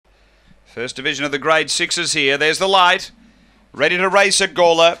First division of the grade 6s here. There's the light. Ready to race at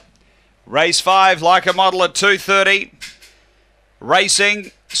Gawler. Race 5, like a model at 2:30.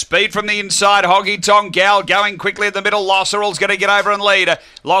 Racing. Speed from the inside. Honky Tonk Gal going quickly in the middle. Losseral's going to get over and lead.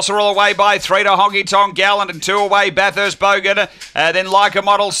 Losseral away by 3 to Honky Tonk Gal, and 2 away Bathurst Bogan. Then Like a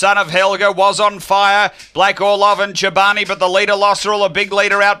Model, Son of Helga was on fire. Black Orlov and Chobani, but the leader Losseral, a big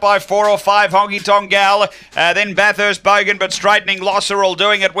leader, out by 4 or 5 Honky Tonk Gal. Then Bathurst Bogan, but straightening Losseral,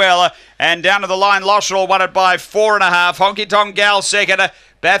 doing it well. And down to the line, Losseral won it by 4.5. Honky Tonk Gal second.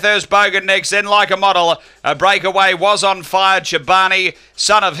 Bathurst Bogan next, then Like a Model. A breakaway was on fire. Chobani,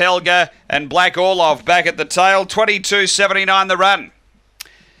 Son of Helga, and Black Orlov back at the tail. 22.79 the run.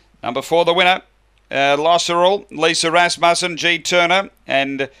 Number 4, the winner. Losseral, Lisa Rasmussen, G. Turner,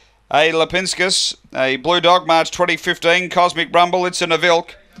 and A. Lipinskis. A Blue Dog, March 2015. Cosmic Rumble, it's a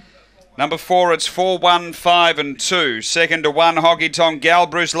Navilk. Number 4, it's 4, 1, 5 and 2. Second to 1, Honky Tonk Gal,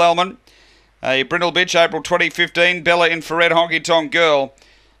 Bruce Lellman. A Brindle Bitch, April 2015. Bella Infrared, Honky Tonk Girl.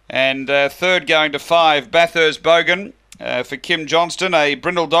 And third going to 5, Bathurst Bogan for Kim Johnston. A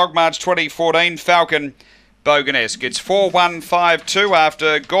Brindle Dog, March 2014, Falcon Boganesque. It's 4-1-5-2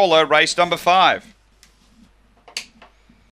 after Gawler, race number 5.